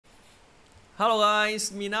Hello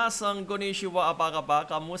guys, minasan konnichiwa apa kabar,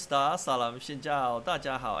 kamusta, salam xin chào, 大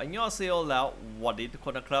家好, 안녕하세요, lao, wadid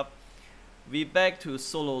kona club. We back to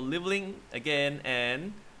solo leveling again,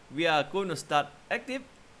 and we are going to start active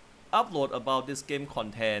upload about this game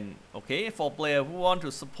content. Okay, for player who want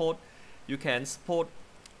to support, you can support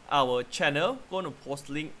our channel. Going to post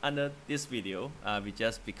link under this video. We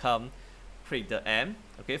just become creator M.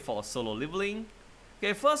 Okay, for solo leveling.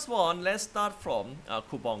 Okay, first one, let's start from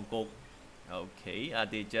coupon code. Okay,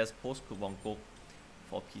 they just post coupon code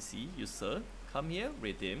for PC user. Come here,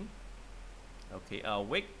 redeem. Okay, I'll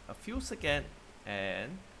wait a few seconds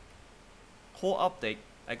and core update.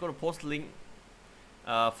 I got to post link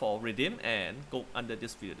for redeem and go under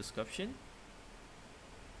this video description.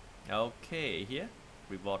 Okay, here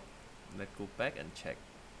reward. Let's go back and check.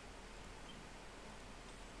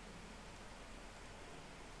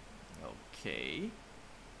 Okay.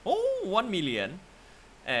 Oh, 1 million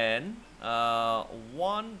and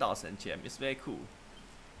 1000 gem. It's very cool.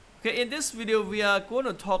 Okay, in this video we are going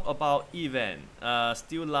to talk about event.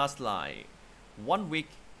 Still last like 1 week.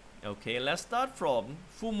 Okay, let's start from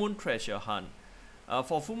full moon treasure hunt.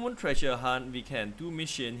 For full moon treasure hunt, we can do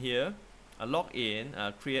mission here. Log in,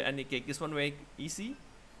 create any cake. This one very easy.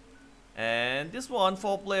 And this one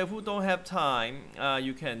for player who don't have time,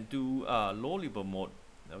 you can do low level mode.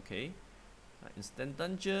 Okay, instant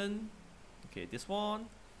dungeon. Okay, this one.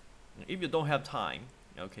 If you don't have time,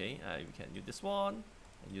 okay, you can use this one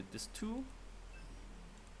and use this two.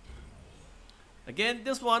 Again,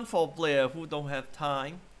 this one for player who don't have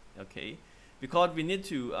time. Okay, because we need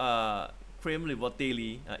to claim reward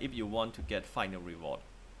daily if you want to get final reward.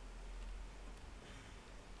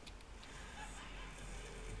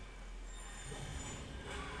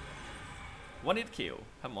 One hit kill,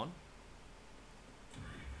 come on.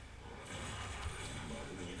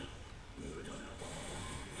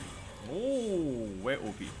 Oh, where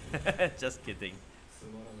OP? Just kidding.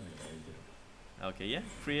 Okay, yeah,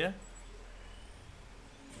 clear.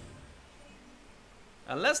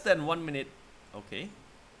 Less than 1 minute. Okay.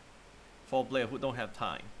 For player who don't have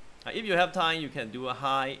time. If you have time, you can do a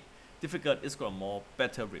high difficult. It's got more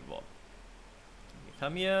better reward. Okay,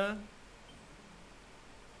 come here.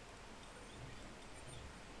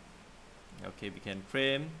 Okay, we can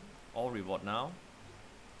claim all reward now.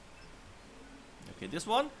 Okay, this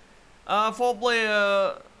one. For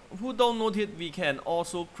player who don't know it, we can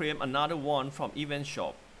also claim another one from event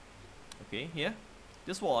shop. Okay, here,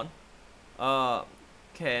 this one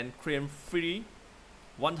can claim free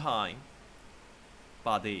 1 time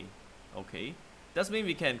per day. Okay, that means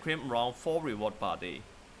we can claim around 4 reward per day.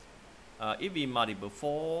 If we multiple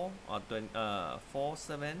 4 or 4,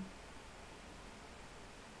 7,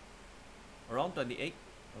 around 28.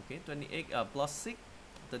 Okay, 28 plus 6.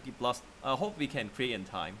 30 plus. Hope we can create in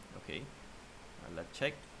time. Okay, let's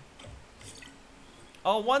check.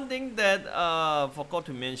 Oh, one thing that forgot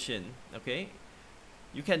to mention. Okay,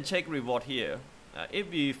 you can check reward here.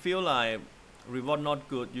 If you feel like reward not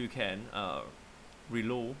good, you can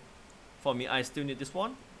reload. For me, I still need this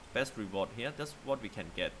one. Best reward here. That's what we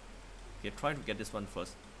can get. Okay, try to get this one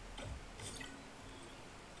first.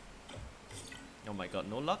 Oh my god,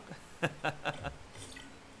 no luck.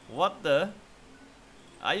 What the?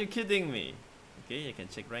 Are you kidding me? Okay, you can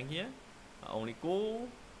check rank here. Only gold.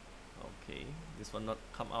 Okay, this one not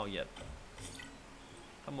come out yet.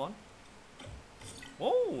 Come on.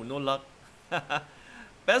 Oh, no luck.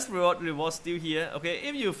 Best reward still here. Okay,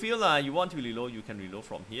 if you feel like you want to reload, you can reload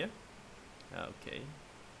from here. Okay.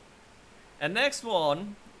 And next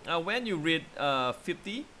one, when you read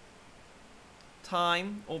 50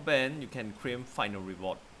 time open, you can claim final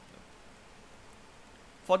reward.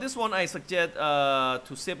 For this one, I suggest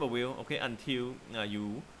to save a wheel, okay, until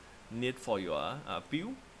you need for your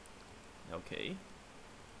build. Okay.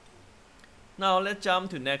 Now let's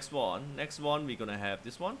jump to next one. Next one, we're gonna have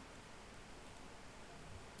this one.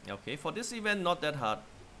 Okay, for this event, not that hard.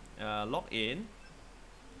 Log in,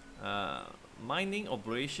 mining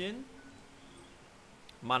operation,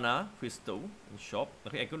 mana crystal in shop.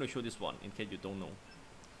 Okay, I'm gonna show this one in case you don't know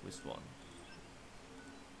which one.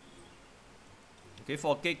 Okay,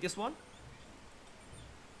 for cake, this one.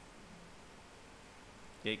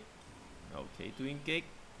 Cake. Okay, doing cake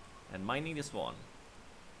and mining this one.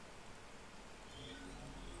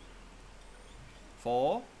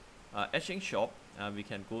 For etching shop, we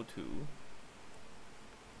can go to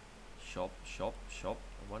shop.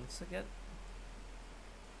 Once again.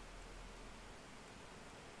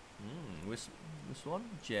 Which one?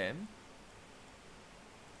 Gem.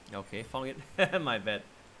 Okay, found it. My bad.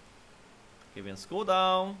 Okay, we can scroll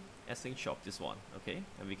down, Essing shop, this one. Okay,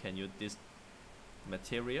 and we can use this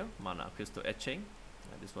material, mana crystal etching.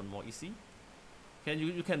 This one more easy.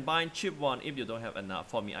 You can buy cheap one if you don't have enough.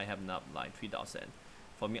 For me, I have enough, like 3,000.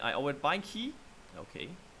 For me, I always buy key. Okay.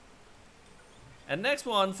 And next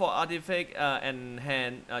one for artifact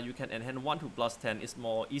enhance, you can enhance 1 to +10 is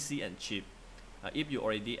more easy and cheap. If you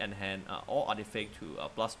already enhance all artifact to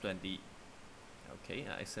 +20. Okay,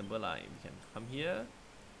 example like we can come here,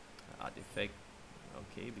 artifact.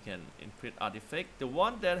 Okay, we can increase artifact. The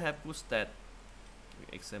one that have good stat.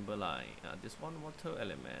 Example like this one water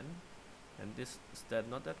element, and this stat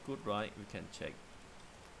not that good, right? We can check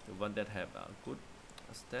the one that have a good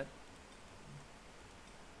stat.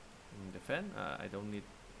 Defense, I don't need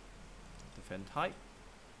defense type.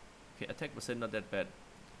 Okay, attack percent not that bad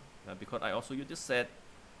because I also use this set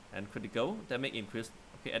and critical damage increase.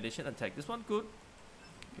 Okay, addition attack, this one good.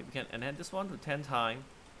 Okay, we can enhance this one to 10 times.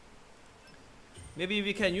 Maybe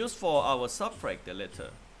we can use for our subtractor later.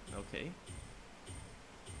 Okay.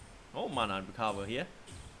 Oh, mana recover here.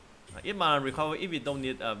 If mana recover, if we don't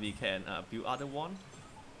need, we can build other one.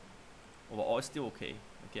 Overall, it's still okay.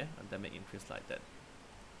 Okay, and damage increase like that.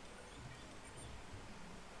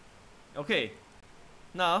 Okay,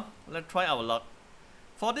 now let's try our luck.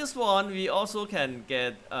 For this one, we also can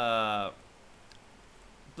get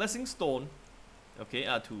blessing stone. Okay,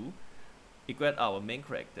 to equate our main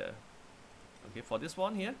character. Okay, for this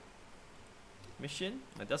one here, mission,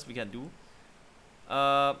 that's we can do.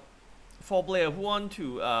 For player who want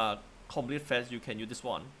to complete fast, you can use this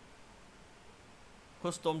one.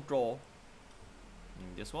 Custom draw.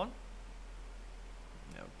 This one.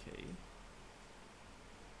 Okay.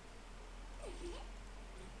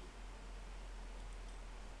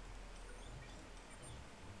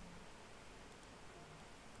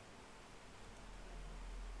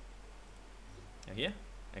 And here,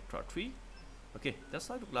 extra 3. Okay, that's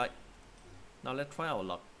how it look like. Now let's try our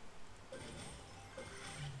luck.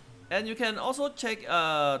 And you can also check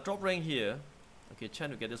drop rank here. Okay, try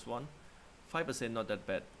to get this one. 5% not that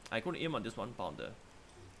bad. I couldn't aim on this one pounder.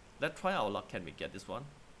 Let's try our luck. Can we get this one?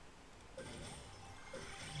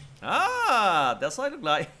 Ah, that's how it look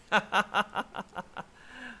like.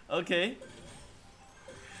 Okay.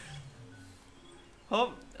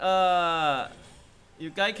 Hope you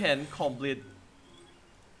guys can complete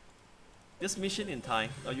this mission in time.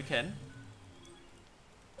 Or you can.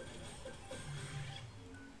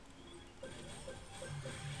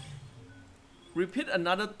 Repeat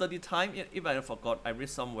another 30 times. If I forgot, I read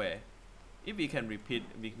somewhere. If we can repeat,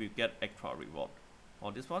 we will get extra reward.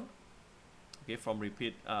 On this one. Okay, from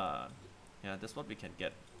repeat, yeah, that's what we can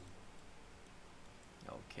get.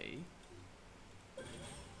 Okay.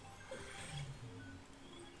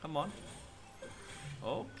 Come on.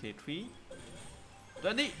 Okay, 3.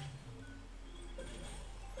 20.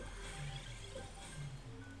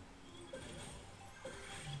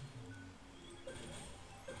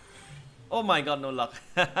 Oh my god, no luck.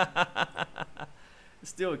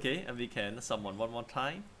 Still okay, and we can summon one more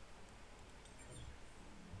time.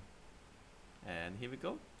 And here we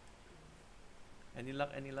go. Any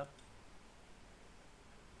luck, any luck?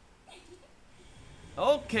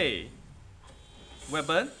 Okay.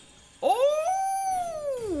 Weapon. Oh,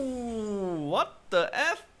 what the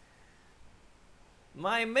F?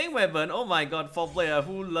 My main weapon. Oh my god, for player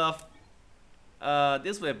who love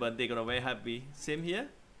this weapon, they're gonna be very happy. Same here.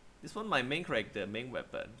 This one my main character, main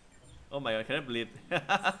weapon. Oh my god, I cannot believe.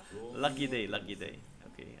 Lucky day, lucky day.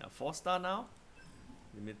 Okay, 4-star now.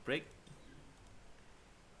 Limit break.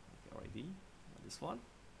 Okay, already. This one.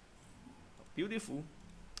 Beautiful.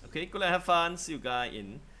 Okay, good luck, have fun. See you guys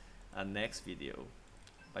in next video.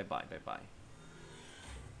 Bye bye, bye bye.